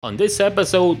On this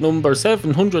episode number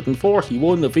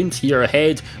 741 of Into Your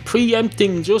Head,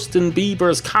 preempting Justin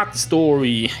Bieber's cat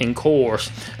story in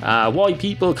court, why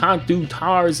people can't do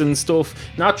TARS and stuff,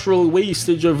 natural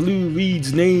wastage of Lou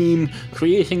Reed's name,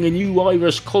 creating a new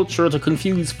Irish culture to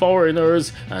confuse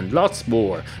foreigners, and lots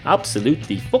more.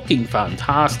 Absolutely fucking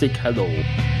fantastic. Hello. Into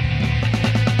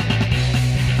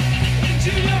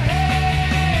your head.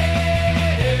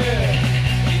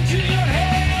 Into your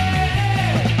head.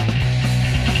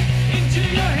 Into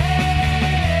your head.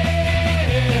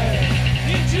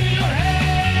 Into your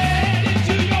head.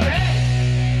 Into your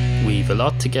head. We've a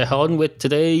lot to get on with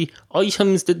today.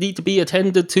 Items that need to be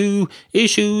attended to,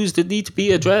 issues that need to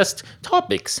be addressed,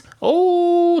 topics.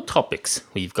 Oh, topics.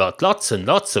 We've got lots and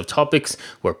lots of topics.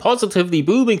 We're positively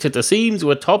booming to the seams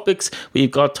with topics. We've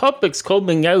got topics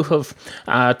coming out of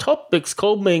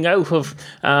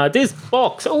this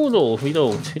box. Oh no, we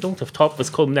don't. We don't have topics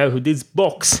coming out of this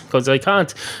box because I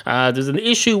can't. There's an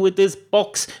issue with this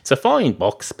box. It's a fine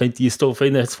box, plenty of stuff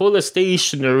in it. It's full of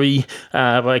stationery,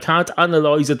 but I can't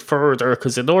analyse it further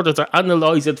because in order to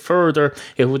analyse it further,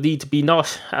 it would need to be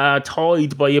not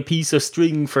tied by a piece of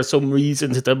string for some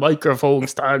reason to the microphone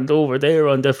stand over there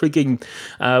on the frigging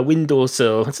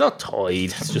windowsill. It's not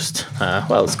tied. It's just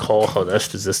it's caught on it.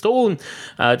 There's a stone.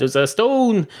 There's a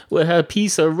stone with a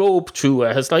piece of rope through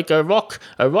it. It's like a rock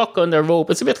on a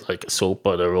rope. It's a bit like a soap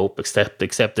on a rope, except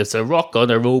it's a rock on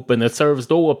a rope and it serves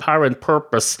no apparent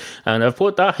purpose. And I've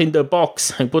put that in the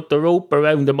box and put the rope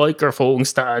around the microphone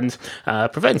stand.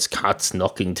 Prevents cats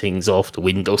knocking things off the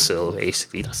windowsill.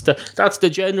 Basically, that's the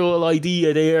general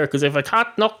idea there. Because if a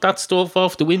cat knocked that stuff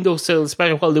off the windowsill,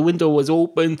 especially while the window was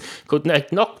open, couldn't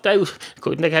get knocked out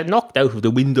of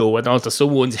the window and onto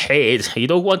someone's head. You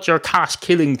don't want your cat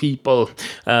killing people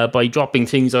by dropping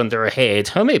things on their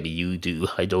head. Or maybe you do,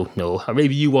 I don't know. Or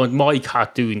maybe you want my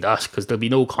cat doing that because there'll be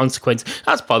no consequence.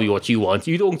 That's probably what you want.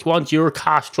 You don't want your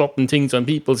cat dropping things on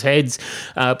people's heads,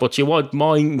 but you want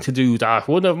mine to do that.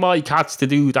 One of my cats to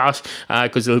do that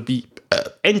because it'll be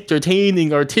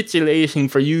entertaining or titillating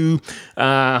for you,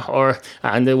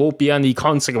 and there won't be any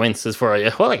consequences for you.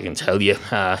 Well, I can tell you,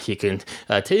 you can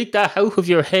take that out of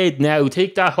your head now.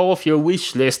 Take that off your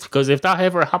wish list, because if that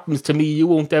ever happens to me, you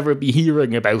won't ever be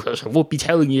hearing about it. I won't be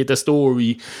telling you the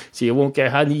story, so you won't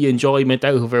get any enjoyment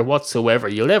out of it whatsoever.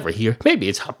 You'll never hear. Maybe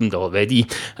it's happened already,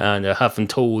 and I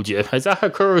haven't told you. Has that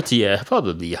occurred to you?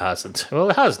 Probably hasn't. Well,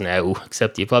 it has now,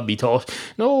 except you probably thought,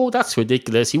 no, that's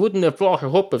ridiculous. You wouldn't have brought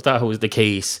it up if that was the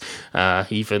case,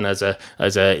 even as an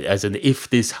if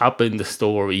this happened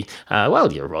story.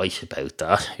 Well, you're right about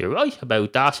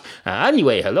that.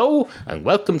 Anyway, hello and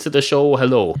welcome to the show.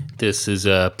 Hello. This is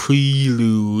a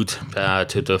prelude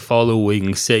to the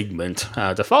following segment.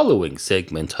 The following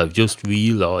segment, I've just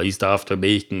realised after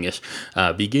making it,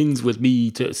 begins with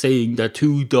me saying that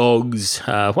two dogs,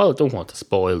 I don't want to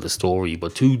spoil the story,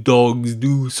 but two dogs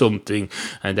do something,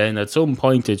 and then at some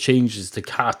point it changes to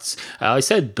cats. I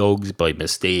said dogs by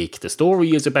mistake. The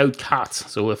story is about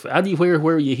cats, so if anywhere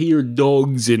where you hear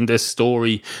dogs in this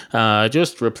story,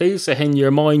 just replace it in your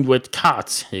mind with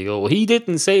cats. You go, he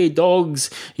didn't say dogs,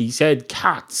 he said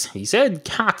cats.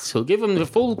 We'll give him the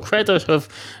full credit of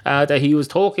that he was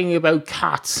talking about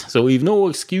cats, so we've no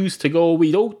excuse to go,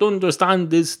 we don't understand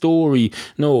this story.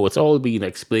 No, it's all been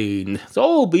explained.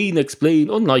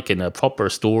 Unlike in a proper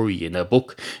story in a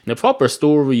book. In a proper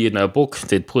story in a book,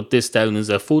 they'd put this down as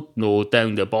a footnote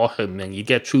down the bottom, and you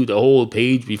get through the whole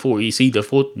page before you see the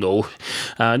footnote.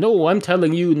 No, I'm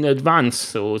telling you in advance,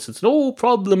 so it's no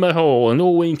problem at all,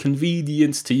 no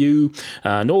inconvenience to you.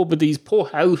 Nobody's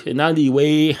put out in any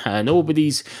way.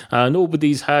 Nobody's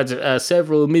had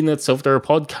several minutes of their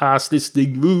podcast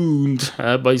listening ruined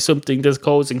by something that's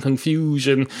causing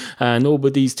confusion.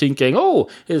 Nobody's thinking, oh,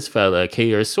 this fella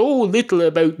cares so little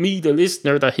about me, the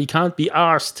listener, that he can't be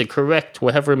arsed to correct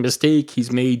whatever mistake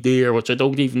he's made there, which I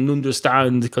don't even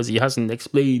understand because he hasn't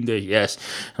explained it yet.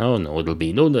 Oh no, there'll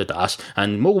be none of that,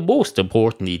 and most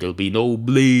importantly, there'll be no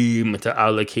blame to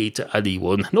allocate to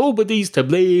anyone. Nobody's to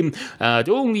blame.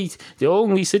 The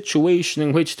only situation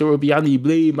in which there will be any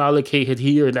blame allocated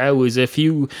here now is if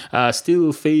you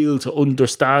still fail to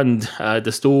understand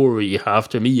the story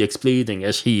after me explaining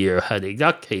it here, and in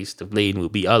that case the blame will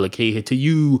be allocated to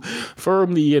you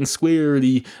firmly and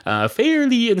squarely,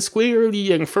 fairly and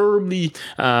squarely and firmly,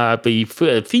 be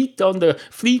feet on the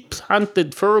feet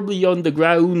planted firmly on the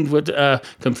ground with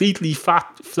completely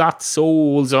flat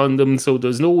soles on them, so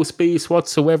there's no space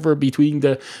whatsoever between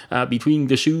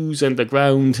the shoes and the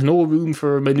ground. No room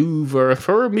for manoeuvre.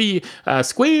 Firmly,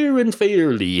 square and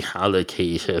fairly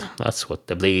allocated. That's what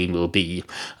the blame will be.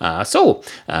 So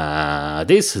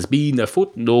this has been a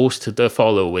footnote to the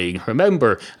following.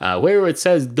 Remember, where it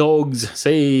says dogs,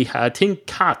 say think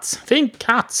cats. Think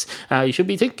cats. You should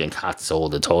be thinking cats all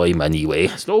the time anyway.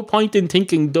 There's no point in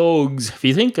thinking dogs. If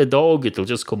you think a dog, it'll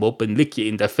just come up and lick you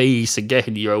in the face and get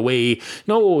in your way.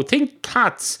 No, think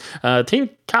cats.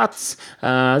 Think cats.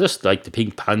 Just like the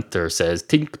Pink Panther says,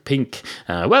 think pink.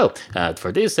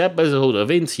 For this episode of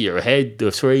Into Your Head,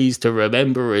 the phrase to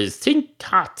remember is think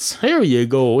cats. There you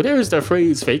go. There's the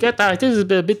phrase for you. Get that? This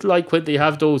is a bit like when they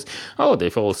have those,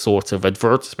 they've all sorts of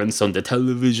advertisements on the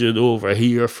television over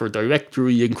here for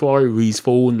directory inquiries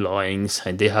phone lines,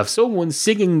 and they have someone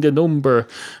singing the number,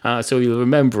 so you'll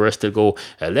remember us to go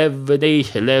 11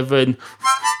 8 11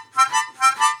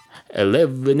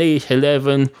 11 8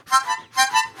 11.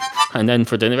 And then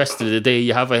for the rest of the day,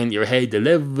 you have it in your head,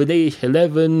 11 8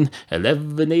 11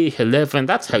 11 8 11.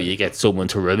 That's how you get someone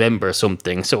to remember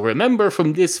something. So remember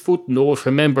from this footnote,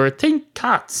 remember, think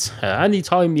cats.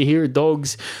 Anytime you hear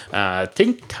dogs,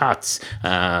 think cats.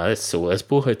 So let's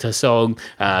put it to song.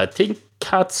 Think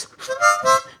cats.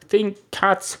 Think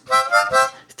cats.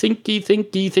 Thinky,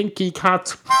 thinky, thinky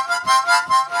cat.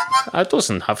 It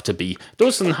doesn't have to be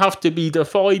the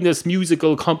finest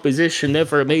musical composition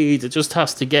ever made. It just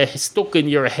has to get stuck in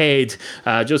your head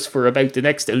just for about the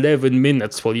next 11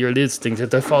 minutes while you're listening to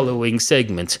the following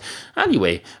segment.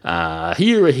 Anyway,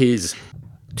 here it is.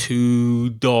 Two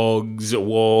dogs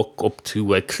walk up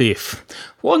to a cliff.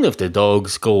 One of the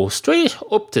dogs goes straight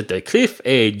up to the cliff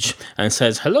edge and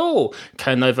says, "Hello,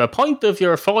 can I have a pint of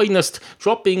your finest,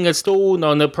 dropping a stone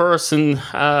on a person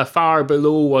far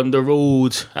below on the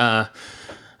road?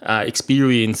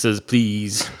 Experiences,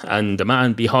 please." And the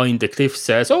man behind the cliff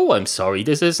says, "Oh, I'm sorry,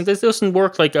 this doesn't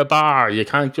work like a bar. You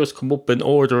can't just come up and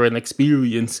order an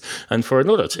experience. And for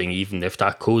another thing, even if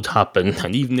that could happen,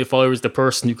 and even if I was the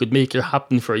person who could make it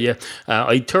happen for you,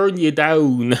 I'd turn you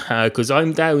down, because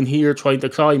I'm down here trying to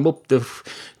climb up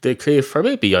the cliff, or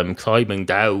maybe I'm climbing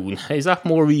down. Is that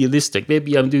more realistic?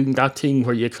 Maybe I'm doing that thing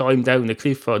where you climb down a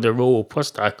cliff on a rope.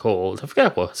 What's that called? I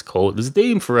forget what it's called. There's a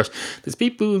name for it. There's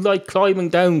people who like climbing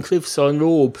down cliffs on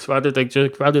ropes rather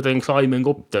than climbing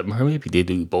up them, or maybe they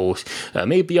do both.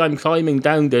 Maybe I'm climbing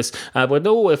down this, but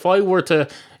no,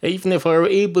 even if I were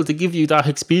able to give you that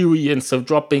experience of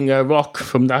dropping a rock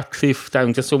from that cliff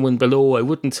down to someone below, I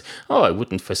wouldn't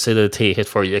facilitate it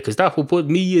for you, because that would put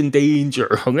me in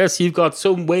danger. Unless you've got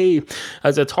some way,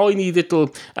 as a tiny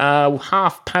little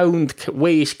half-pound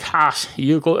weight cat,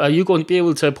 are you going to be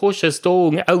able to push a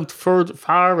stone out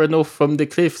far enough from the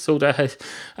cliff so that it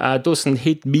doesn't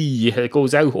hit me, it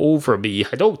goes out over me?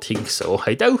 I don't think so.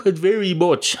 I doubt it very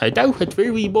much.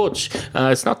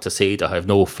 It's not to say that I have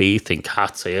no faith in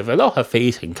cats. I have a lot of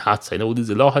faith in cats. I know there's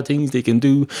a lot of things they can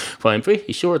do, but I'm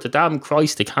pretty sure the damn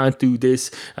Christ they can't do this.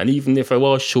 And even if I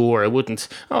was sure, I wouldn't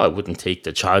take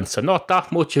the chance. I'm not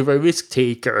that much of a risk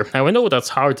taker. Now, I know that's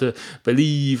hard to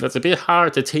believe. It's a bit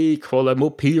hard to take while I'm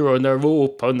up here on a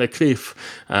rope on the cliff.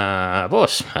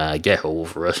 But get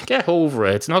over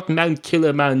it. It's not Mount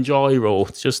Kilimanjaro.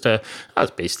 It's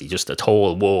basically just a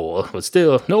tall wall. But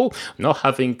still, no,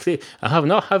 I'm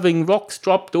not having rocks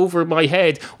dropped over my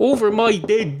head, over my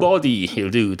dead body. He'll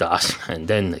do that, and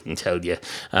then I can tell you.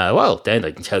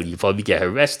 You probably get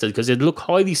arrested, because it'd look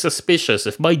highly suspicious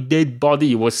if my dead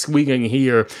body was swinging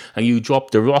here and you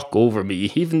dropped a rock over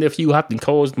me. Even if you hadn't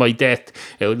caused my death,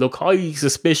 it would look highly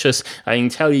suspicious. I can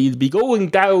tell you, you'd be going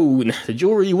down. The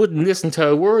jury wouldn't listen to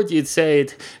a word you'd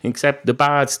said, except the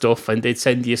bad stuff, and they'd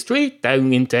send you straight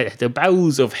down into the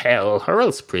bowels of hell, or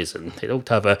else prison.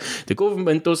 The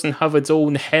government doesn't have its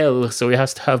own hell, so it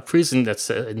has to have prison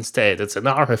instead. It's an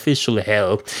artificial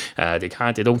hell. They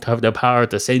don't have the power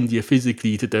to send you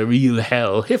physically to the real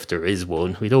hell, if there is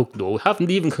one. We don't know.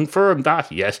 Haven't even confirmed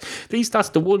that yet. At least that's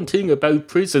the one thing about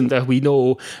prison that we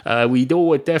know. We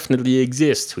know it definitely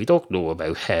exists. We don't know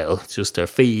about hell. It's just their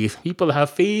faith. People have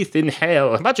faith in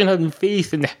hell. Imagine having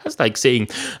faith in. That's like saying,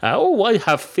 I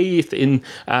have faith in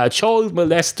child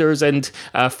molesters and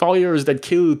fires that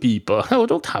kill people. No,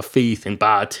 don't have faith in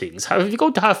bad things. If you're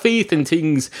going to have faith in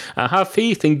things, have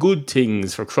faith in good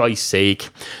things, for Christ's sake.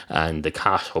 And the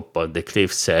cat up on the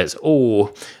cliff says,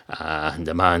 "Oh," and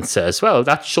the man says, "Well,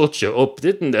 that shut you up,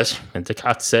 didn't it?" And the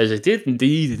cat says, "It did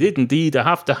indeed. I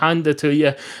have to hand it to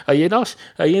Are you not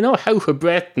out of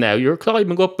breath now? You're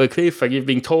climbing up a cliff and you've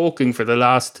been talking for the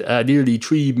last nearly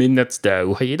 3 minutes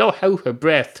now. Are you not out of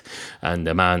breath? And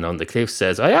the man on the cliff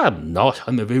says, I am not.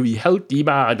 I'm a very healthy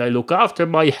man. I look after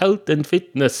my health and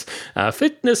fitness.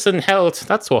 Fitness and health,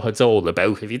 that's what it's all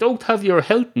about. If you don't have your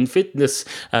health and fitness,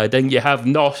 then you have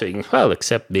nothing. Well,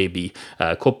 except maybe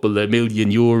a couple of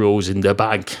million euros in the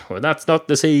bank. Well, that's not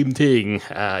the same thing.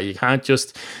 You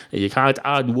can't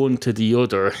add one to the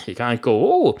other. You can't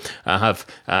go, I have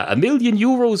 €1 million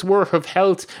worth of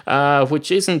health,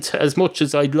 which isn't as much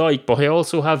as I'd like, but I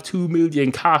also have 2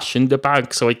 million cash in the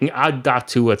bank, so I can add that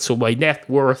to it. So my net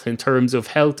worth in terms of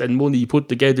health and money put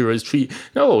together is 3.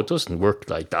 No, it doesn't work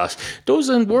like that.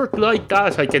 Doesn't work like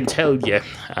that, I can tell you.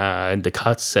 And the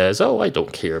cat says, I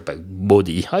don't care about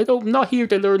money. I'm not here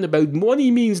to learn about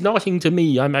money. Means nothing to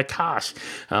me. I'm a cat.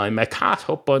 I'm a cat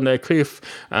up on a cliff.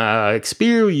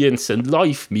 Experience and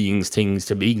life means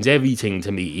everything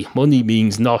to me. Money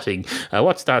means nothing.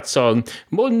 What's that song?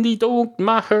 Money don't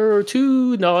matter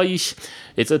tonight.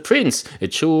 It's a Prince.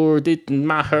 It sure didn't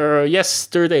matter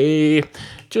yesterday.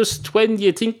 Just when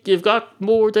you think you've got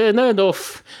more than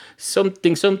enough.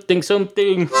 Something.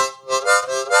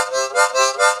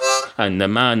 And the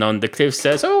man on the cliff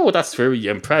says, that's very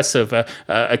impressive.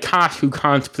 A cat who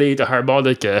can't play the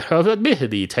harmonica.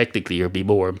 Admittedly, technically, it would be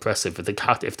more impressive if the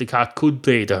cat could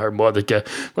play the harmonica.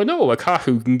 But no, a cat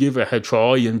who can give it a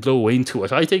try and blow into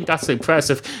it. I think that's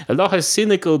impressive. A lot of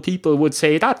cynical people would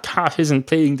say that cat isn't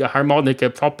playing the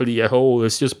harmonica properly at all.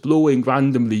 It's just blowing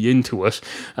randomly into it.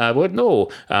 But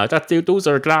no, those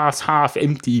are glass half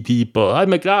empty people.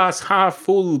 I'm a glass half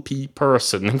full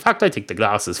person. In fact, I think the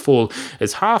glass is full.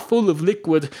 It's half full of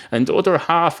liquid and the other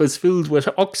half is filled with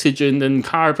oxygen and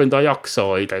carbon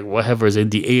dioxide, like whatever's in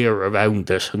the air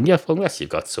around it. And unless you've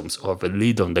got some sort of a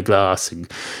lid on the glass and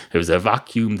there's a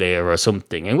vacuum there or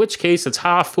something, in which case it's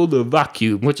half full of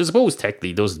vacuum, which I suppose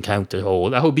technically doesn't count at all.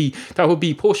 That would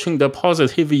be pushing the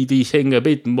positivity thing a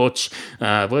bit much,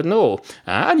 but no.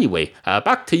 Anyway,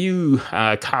 back to you,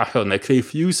 cat on a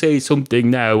cliff. You say something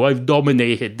now. I've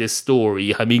dominated this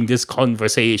story. this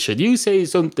conversation. You say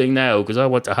something now, because I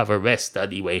want to have a rest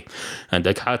anyway. And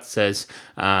the cat says,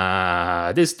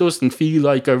 this doesn't feel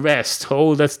like a rest.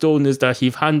 All that's done is that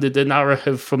you've handed the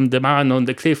narrative from the man on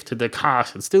the cliff to the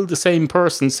cat. It's still the same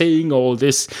person saying all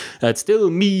this. It's still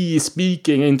me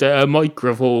speaking into a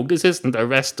microphone. This isn't a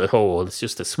rest at all. It's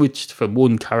just a switch from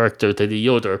one character to the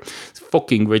other. It's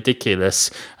fucking ridiculous.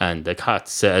 And the cat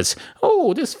says,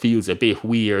 this feels a bit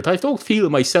weird. I don't feel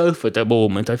myself at the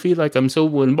moment. I feel like I'm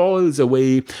someone miles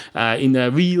away in a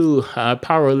real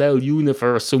parallel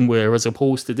universe somewhere, as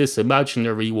opposed to this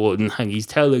imaginary one, and he's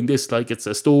telling this like it's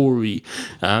a story.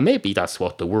 Maybe that's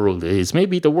what the world is.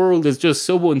 Maybe the world is just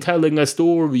someone telling a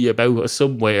story about us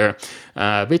somewhere.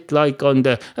 A bit like on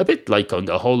the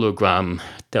hologram,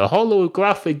 the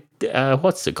holographic.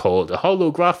 What's it called? The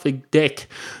holographic deck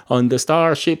on the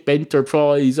Starship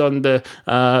Enterprise on the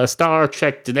Star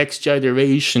Trek: The Next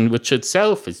Generation, which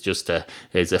itself is just a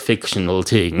fictional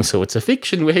thing. So it's a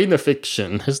fiction within a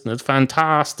fiction. Isn't it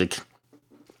fantastic?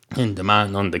 And the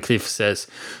man on the cliff says,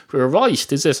 "We're right,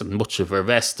 this isn't much of a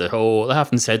rest at all. I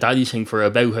haven't said anything for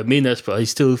about a minute, but I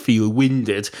still feel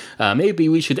winded. Maybe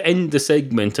we should end the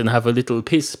segment and have a little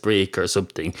piss break or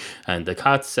something." And the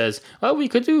cat says, "Well, we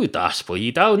could do that, but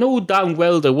you know damn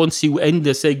well that once you end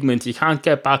the segment, you can't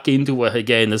get back into it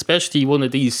again, especially one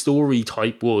of these story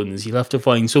type ones. You'll have to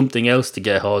find something else to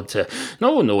get on to.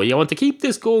 No, you want to keep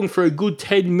this going for a good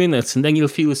 10 minutes, and then you'll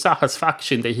feel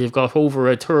satisfaction that you've got over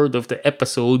a third of the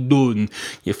episode done.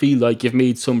 You feel like you've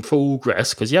made some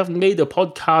progress, because you haven't made a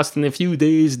podcast in a few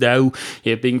days now.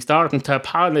 You've been starting to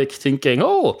panic, thinking,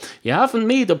 you haven't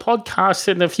made a podcast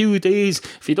in a few days.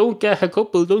 If you don't get a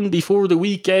couple done before the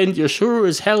weekend, you're sure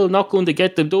as hell not going to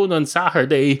get them done on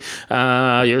Saturday.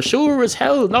 You're sure as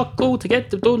hell not going to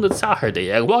get them done on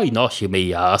Saturday. Why not, you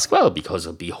may ask? Well, because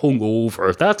I'll be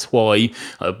hungover. That's why.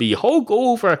 I'll be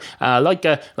hungover,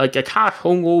 like a cat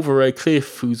hung over a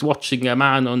cliff who's watching a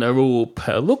man on a rope,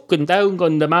 looking down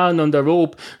on the man on the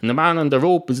rope, and the man on the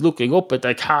rope is looking up at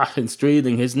the cat and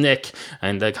straining his neck,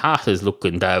 and the cat is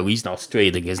looking down. He's not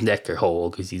straining his neck at all,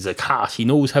 because he's a cat. He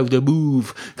knows how to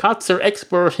move. Cats are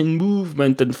expert in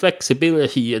movement and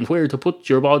flexibility and where to put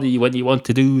your body when you want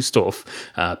to do stuff.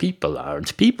 People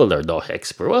aren't. People are not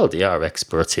expert. Well, they are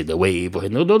experts in a way, but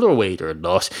in another way they're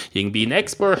not. You can be an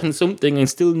expert in something and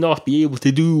still not be able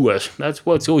to do it. That's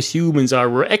what us humans are.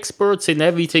 We're experts in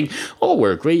everything.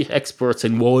 We're great experts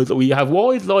in we have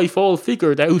wildlife all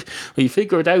figured out. We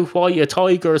figured out why a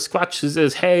tiger scratches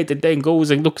his head and then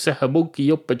goes and looks at a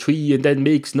monkey up a tree and then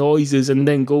makes noises and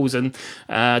then goes and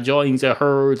joins a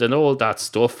herd and all that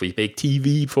stuff. We make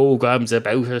TV programs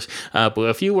about it. But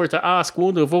if you were to ask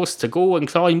one of us to go and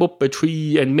climb up a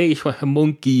tree and mate with a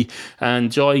monkey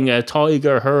and join a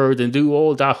tiger herd and do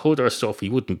all that other stuff, we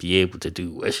wouldn't be able to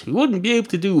do it. We wouldn't be able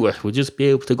to do it. We'd just be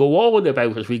able to go on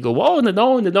about it. We go on and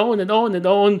on and on and on and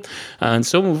on. And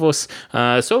some of us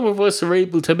are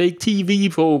able to make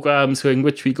TV programs in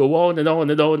which we go on and on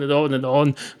and on and on and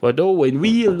on. But no, in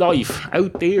real life,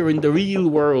 out there in the real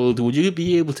world, would you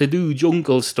be able to do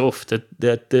jungle stuff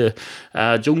that the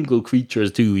jungle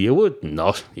creatures do? You would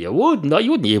not. You would not.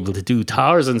 You wouldn't be able to do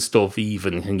Tarzan stuff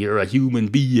even, and you're a human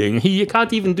being. You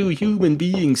can't even do human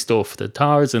being stuff that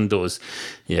Tarzan does.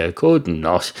 You could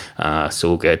not.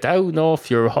 So get down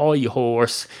off your high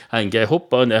horse and get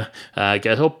up on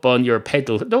your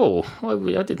pedal. No,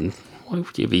 I didn't. Why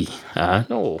would you be?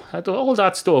 No, all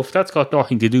that stuff, that's got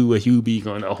nothing to do with you being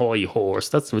on a high horse.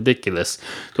 That's ridiculous.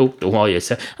 Don't know why I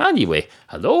said. Anyway,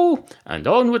 hello, and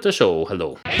on with the show.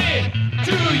 Hello.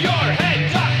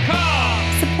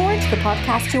 IntoYourHead.com. Support the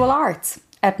podcastual arts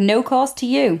at no cost to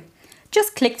you.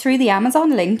 Just click through the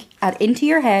Amazon link at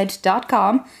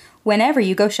IntoYourHead.com whenever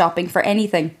you go shopping for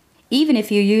anything, even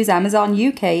if you use Amazon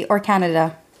UK or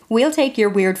Canada. We'll take your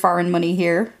weird foreign money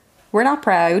here. We're not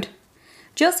proud.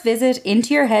 Just visit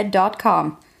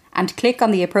IntoYourHead.com and click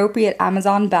on the appropriate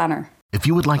Amazon banner. If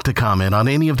you would like to comment on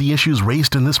any of the issues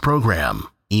raised in this program,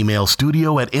 email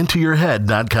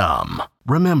studio@IntoYourHead.com.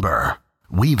 Remember,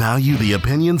 we value the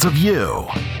opinions of you,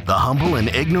 the humble and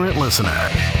ignorant listener.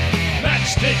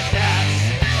 Matchstick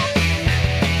cats.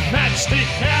 Matchstick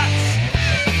cats.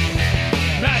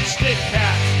 Matchstick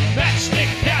cats. Matchstick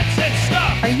cats and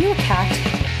stuff. Are you a cat?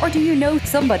 Or do you know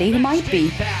somebody who might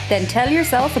be? Then tell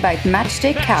yourself about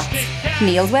Matchstick Cats,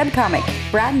 Neil's webcomic.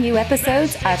 Brand new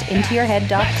episodes at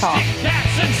IntoYourHead.com. Matchstick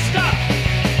cats and stuff.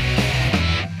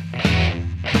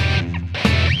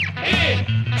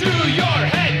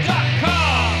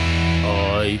 IntoYourHead.com.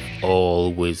 I've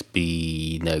always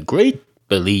been a great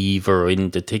believer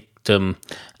in the dictum,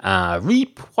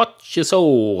 reap what you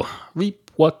sow. Reap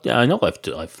what I know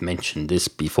I've mentioned this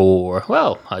before.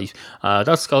 Well,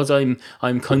 that's because I'm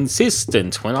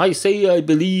consistent. When I say I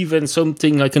believe in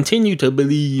something, I continue to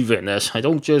believe in it. I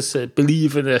don't just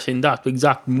believe in it in that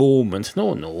exact moment.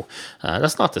 No.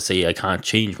 That's not to say I can't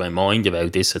change my mind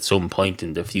about this at some point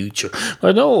in the future.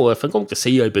 But no, if I'm going to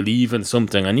say I believe in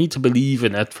something, I need to believe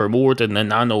in it for more than a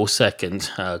nanosecond.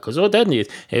 Because then,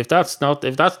 if that's not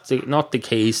the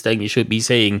case, then you should be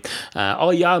saying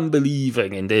I am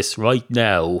believing in this right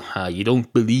now. You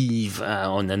don't believe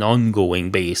on an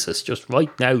ongoing basis, just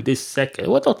right now, this second.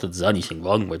 Well, not that there's anything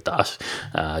wrong with that.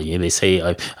 You may say,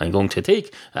 I'm going to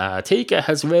take it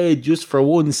as read just for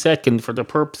 1 second for the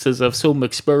purposes of some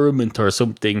experiment or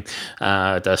something,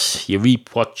 that you reap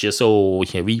what you sow,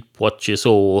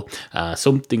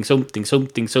 something.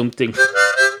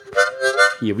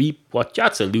 You reap what?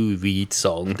 That's a Lou Reed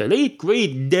song. The late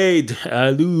great dead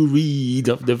Lou Reed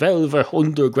of the Velvet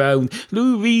Underground.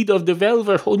 Lou Reed of the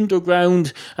Velvet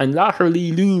Underground, and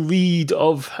latterly Lou Reed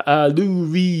of Lou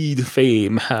Reed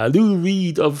fame. Lou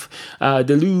Reed of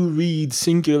the Lou Reed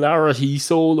Singularity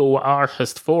solo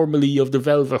artist, formerly of the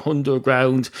Velvet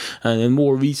Underground, and in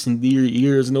more recent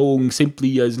years known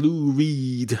simply as Lou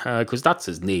Reed, because that's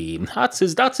his name. That's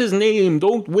his name.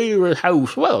 Don't wear it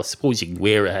out. Well, I suppose you can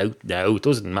wear it out now.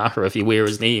 It doesn't matter if you wear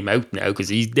his name out now because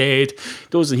he's dead.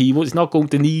 He's not going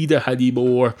to need it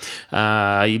anymore.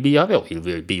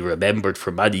 He'll be remembered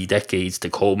for many decades to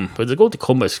come. But there's going to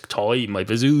come a time, I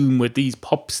presume, with these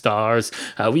pop stars.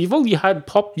 We've only had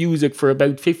pop music for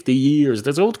about 50 years.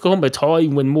 There's going to come a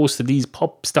time when most of these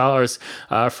pop stars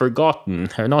are forgotten.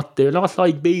 They're not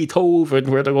like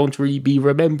Beethoven, where they're going to be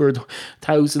remembered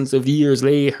thousands of years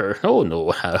later. Oh no,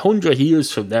 100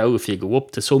 years from now, if you go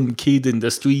up to some kid in the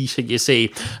street and you say,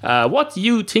 what do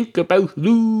you think about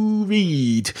Lou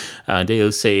Reed? And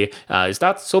they'll say, is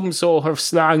that some sort of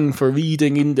slang for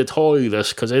reading in the toilet?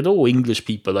 Because I know English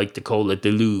people like to call it the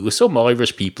loo. Some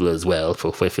Irish people as well.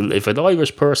 If an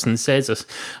Irish person says it,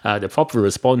 the proper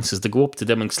response is to go up to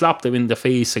them and slap them in the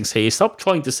face and say, stop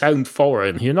trying to sound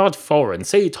foreign. You're not foreign.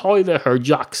 Say toilet or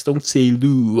jacks. Don't say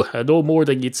loo. No more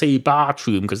than you'd say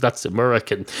bathroom, because that's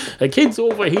American. The kids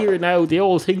over here now, they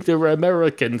all think they're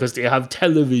American because they have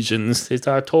televisions. They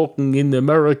start talking in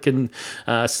American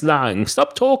slang.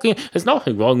 Stop talking. There's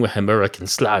nothing wrong with American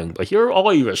slang, but you're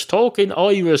Irish. Talking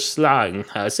Irish slang.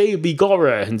 Say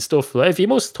bigorra and stuff. If you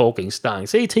must talking slang,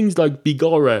 say things like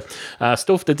bigorra,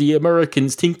 stuff that the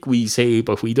Americans think we say,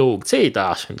 but we don't say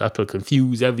that, and that'll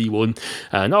confuse everyone.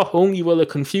 Not only will it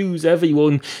confuse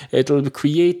everyone, it'll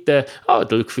create a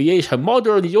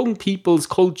modern young people's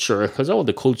culture, because all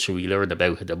the culture we learn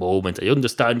about at the moment, I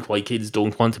understand why kids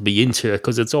don't want to be into it,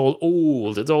 because it's all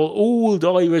old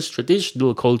Irish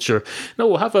traditional culture.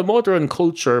 No, have a modern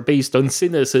culture based on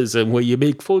cynicism, where you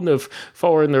make fun of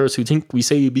foreigners who think we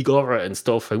say bigorra and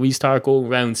stuff, and we start going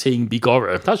around saying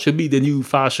bigorra. That should be the new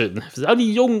fashion. If there's any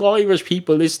young Irish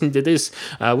people listening to this,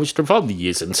 which there probably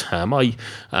isn't, my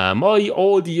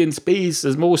audience base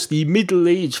is mostly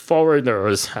middle-aged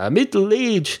foreigners,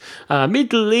 middle-aged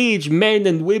men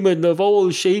and women of all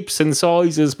shapes and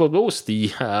sizes, but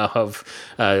mostly of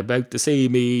about the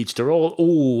same age. They're all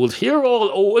old. You're all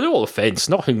old. No offence,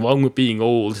 nothing wrong with being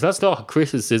old. That's not a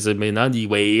criticism in any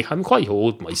way. I'm quite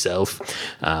old myself.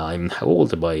 How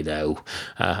old am I now?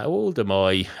 How old am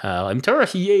I? I'm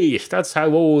 38. That's how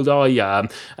old I am.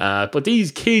 But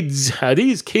these kids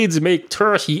make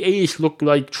 38 look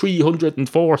like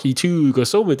 342, because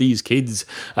some of these kids,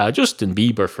 Justin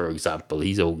Bieber, for example,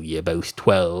 he's only about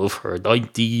 12 or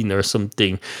 19 or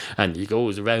something, and he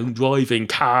goes around driving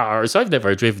cars. I've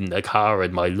never driven a car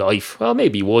in my life. Well,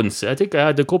 maybe once. I think I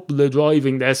had a couple of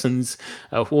driving lessons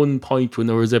at one point when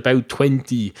I was about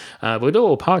 20. But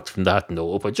no, apart from that,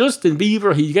 no. But Justin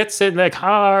Bieber, he gets in a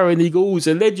car and he goes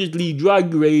allegedly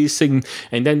drag racing,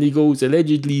 and then he goes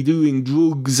allegedly doing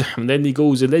drugs, and then he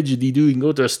goes allegedly doing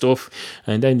other stuff,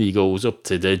 and then he goes up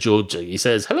to the judge and he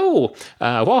says, "Hello,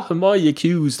 what am I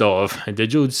accused of?" And the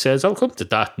judge says, "I'll come to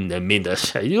that in a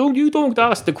minute. You don't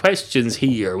ask the questions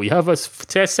here. We have a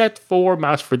set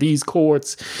format for these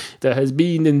courts that has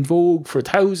been in vogue for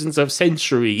thousands of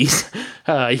centuries.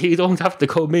 You don't have to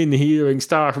come in here and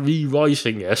start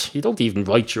rewriting it. You don't even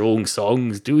write your own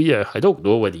songs, do you? I don't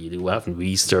know whether you do. I haven't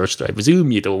researched. I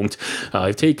presume you don't.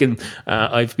 I've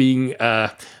been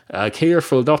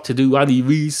careful not to do any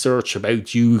research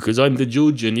about you, because I'm the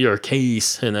judge in your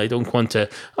case, and I don't want to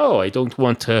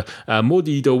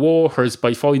muddy the waters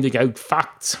by finding out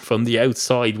facts from the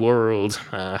outside world.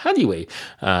 Anyway,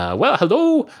 well,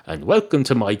 hello and welcome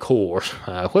to my court.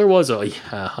 Where was I?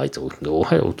 I don't know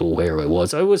where I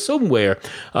was. I was somewhere,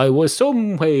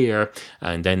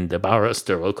 and then the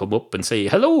barrister will come up and say,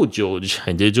 "Hello, judge,"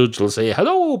 and the judge will say,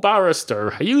 "Hello,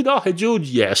 barrister, are you not a judge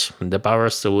yet?" And the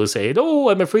barrister will say, "No,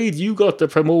 I'm afraid you got the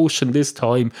promotion this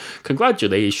time.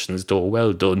 Congratulations, though.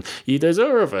 Well done. You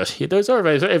deserve it.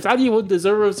 If anyone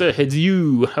deserves it, it's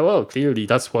you." Well, clearly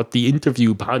that's what the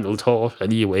interview panel thought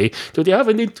anyway. Do they have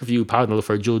an interview panel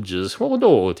for judges? Oh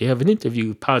no, they have an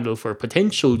interview panel for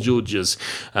potential judges.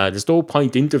 There's no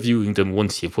point interviewing them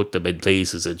once you put them in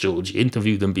place as a judge. You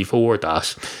interview them before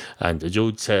that. And the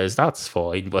judge says, "That's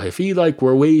fine, but I feel like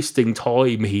we're wasting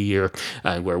time here,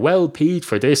 and we're well paid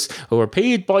for this. We're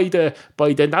paid by the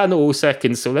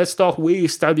nanoseconds, so let's not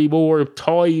waste any more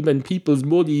time and people's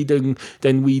money than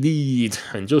we need."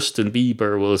 And Justin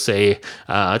Bieber will say,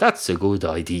 "That's a good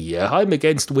idea. I'm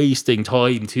against wasting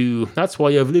time too. That's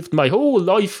why I've lived my whole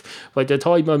life. By the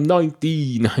time I'm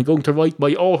 19, I'm going to write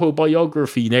my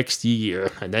autobiography next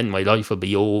year, and then my life will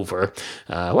be over.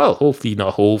 Well, hopefully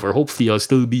not over. Hopefully I'll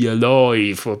still be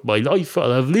alive, but my life,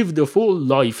 I'll have lived a full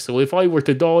life. So if I were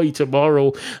to die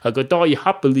tomorrow, I could die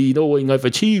happily knowing I've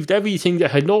achieved everything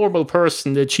that a normal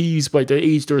person achieves by the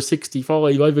age they're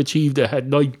 65. I've achieved it at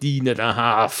 19 and a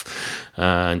half.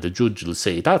 And the judge will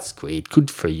say, "That's great.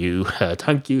 Good for you.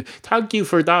 Thank you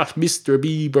for that, Mr.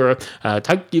 Bieber.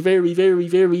 Thank you very, very,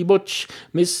 very much,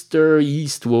 Mr.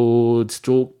 Eastwood,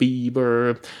 stroke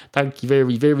Bieber. Thank you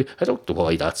very, very..." I don't know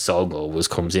why that song always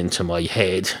comes into my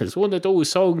head. It's one of those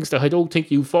songs that I don't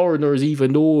think you foreigners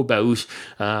even know about.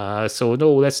 So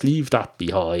no, let's leave that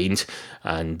behind.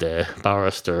 And the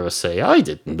barrister will say, "I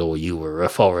didn't know you were a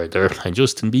foreigner." And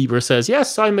Justin Bieber says,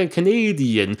 "Yes, I'm a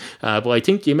Canadian, but I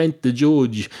think you meant the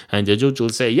judge." And the judge will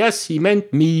say, "Yes, he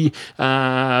meant me,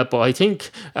 but I think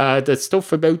the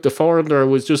stuff about the foreigner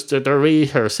was just a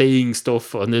narrator saying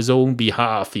stuff on his own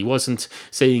behalf. He wasn't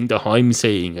saying that I'm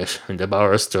saying it." And the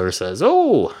barrister says,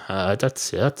 "Oh,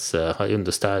 that's I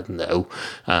understand now.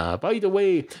 By the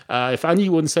way, if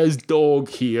anyone says dog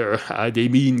here, they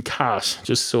mean cat,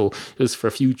 just for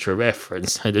future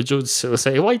reference." And the judge will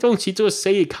say, "Why don't you just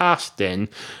say cat then?"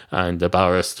 And the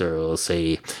barrister will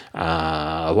say,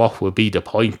 "What would be the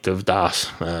point of that?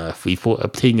 If we put a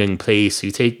thing in place,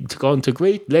 we gone to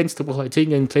great lengths to put a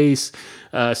thing in place,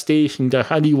 stating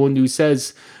that anyone who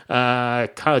says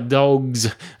cat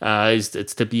dogs,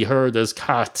 it's to be heard as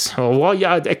cats. Or why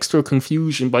add extra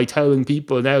confusion by telling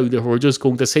people now that we're just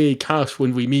going to say cat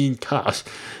when we mean cat?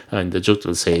 And the judge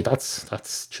will say,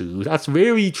 that's true. That's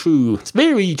very true. It's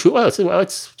very true. Well,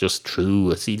 it's just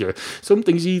true.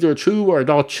 Something's either true or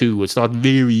not true. It's not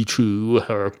very true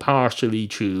or partially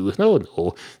true.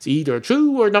 No. It's either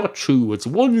true or not true. It's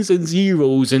ones and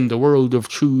zeros in the world of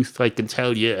truth, I can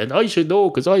tell you. And I should know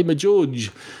because I'm a judge.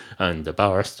 And the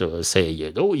barrister will say,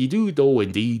 you do know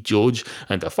indeed, Judge,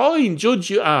 and a fine judge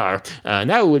you are.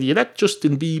 Now, will you let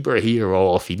Justin Bieber hear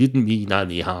off? He didn't mean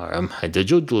any harm. And the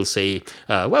judge will say,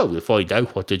 well, we'll find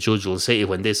out what the judge will say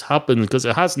when this happens, because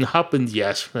it hasn't happened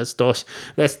yet. Let's not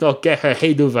get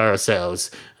ahead of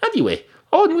ourselves. Anyway,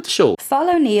 on with the show.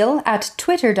 Follow Neil at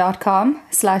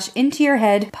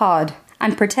twitter.com/intoyourheadpod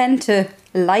and pretend to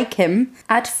like him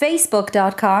at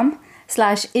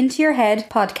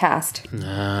facebook.com/intoyourheadpodcast.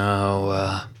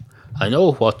 Now, I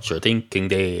know what you're thinking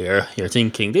there. You're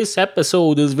thinking this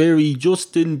episode is very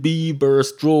Justin Bieber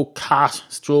stroke cat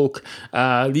stroke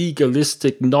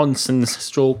legalistic nonsense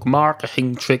stroke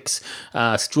marketing tricks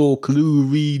stroke Lou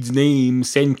Reed's name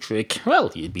centric.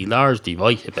 Well, you'd be largely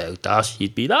right about that.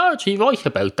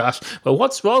 But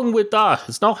what's wrong with that?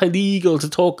 It's not illegal to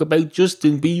talk about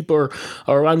Justin Bieber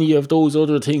or any of those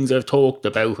other things I've talked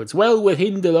about. It's well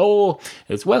within the law.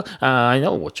 I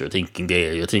know what you're thinking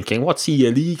there. You're thinking, what's he,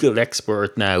 a legal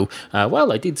expert now?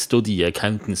 Well, I did study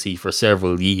accountancy for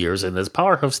several years, and as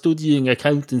part of studying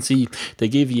accountancy, they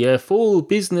give you a full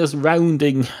business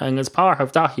rounding, and as part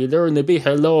of that, you learn a bit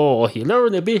of law. You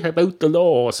learn a bit about the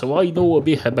law, so I know a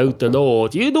bit about the law.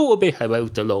 Do you know a bit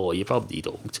about the law? You probably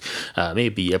don't.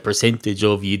 Maybe a percentage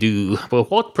of you do,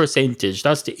 but what percentage?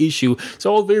 That's the issue. It's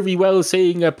all very well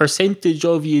saying a percentage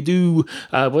of you do,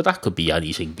 but that could be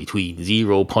anything between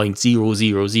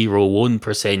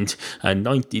 0.00001% and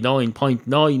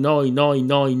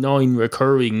 99.99999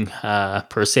 recurring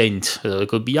percent. It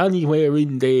could be anywhere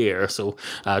in there, so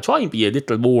try and be a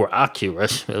little more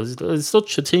accurate. There's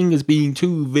such a thing as being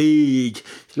too vague.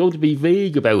 If you're going to be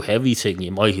vague about everything,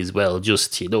 you might as well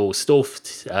just,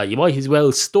 stuff. You might as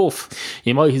well stuff.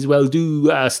 You might as well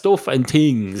do stuff and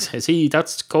things. See,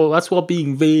 that's what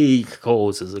being vague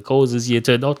causes. It causes you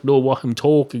to not know what I'm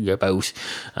talking about.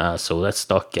 So let's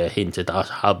not get into that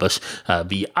habit.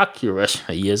 Be accurate.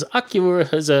 Be as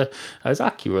accurate as a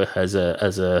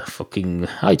fucking,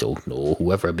 I don't know,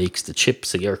 whoever makes the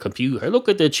chips in your computer. Look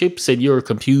at the chips in your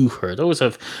computer. Those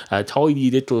have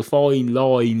tiny little fine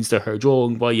lines that are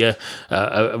drawn by a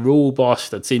robot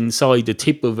that's inside the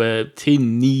tip of a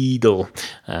thin needle,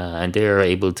 and they're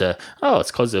able to,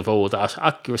 it's because of all that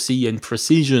accuracy and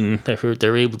precision that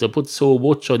they're able to put so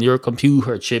much on your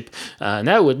computer chip.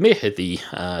 Now, admittedly,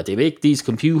 they make these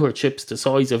computer chips the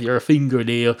size of your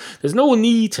fingernail. There's no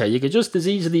need to. You could just as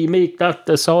easily make that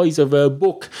the size of a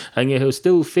book, and it'll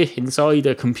still fit inside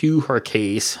a computer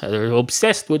case. They're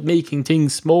obsessed with making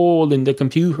things small in the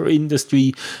computer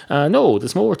industry. No,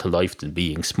 there's more to life than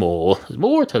being small. There's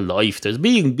more to life. There's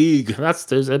being big.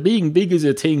 Being big is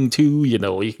a thing too. You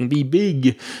can be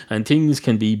big, and things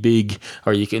can be big,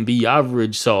 or you can be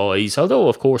average size. Although,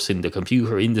 of course, in the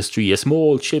computer industry, a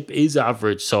small chip is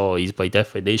average size by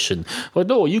definition. But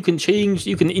no, you can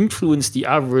influence the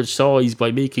average size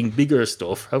by making bigger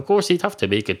stuff. Of course, you'd have to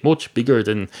make it much bigger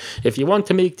than, if you want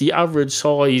to make the average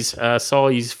size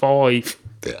 5,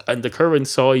 and the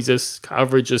current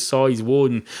average is size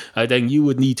 1, then you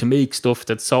would need to make stuff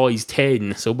that's size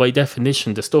 10. So by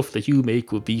definition, the stuff that you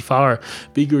make would be far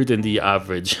bigger than the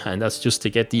average, and that's just to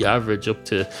get the average up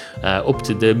to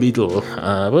the middle.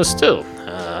 But still,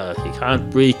 you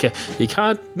can't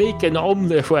make an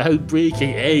omelette without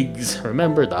breaking eggs.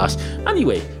 Remember that.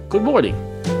 Anyway, good morning.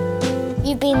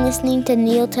 You've been listening to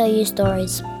Neil tell you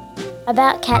stories.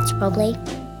 About cats, probably.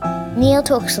 Neil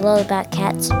talks a lot about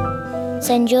cats.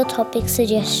 Send your topic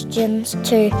suggestions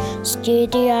to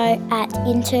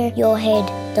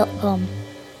studio@intoyourhead.com.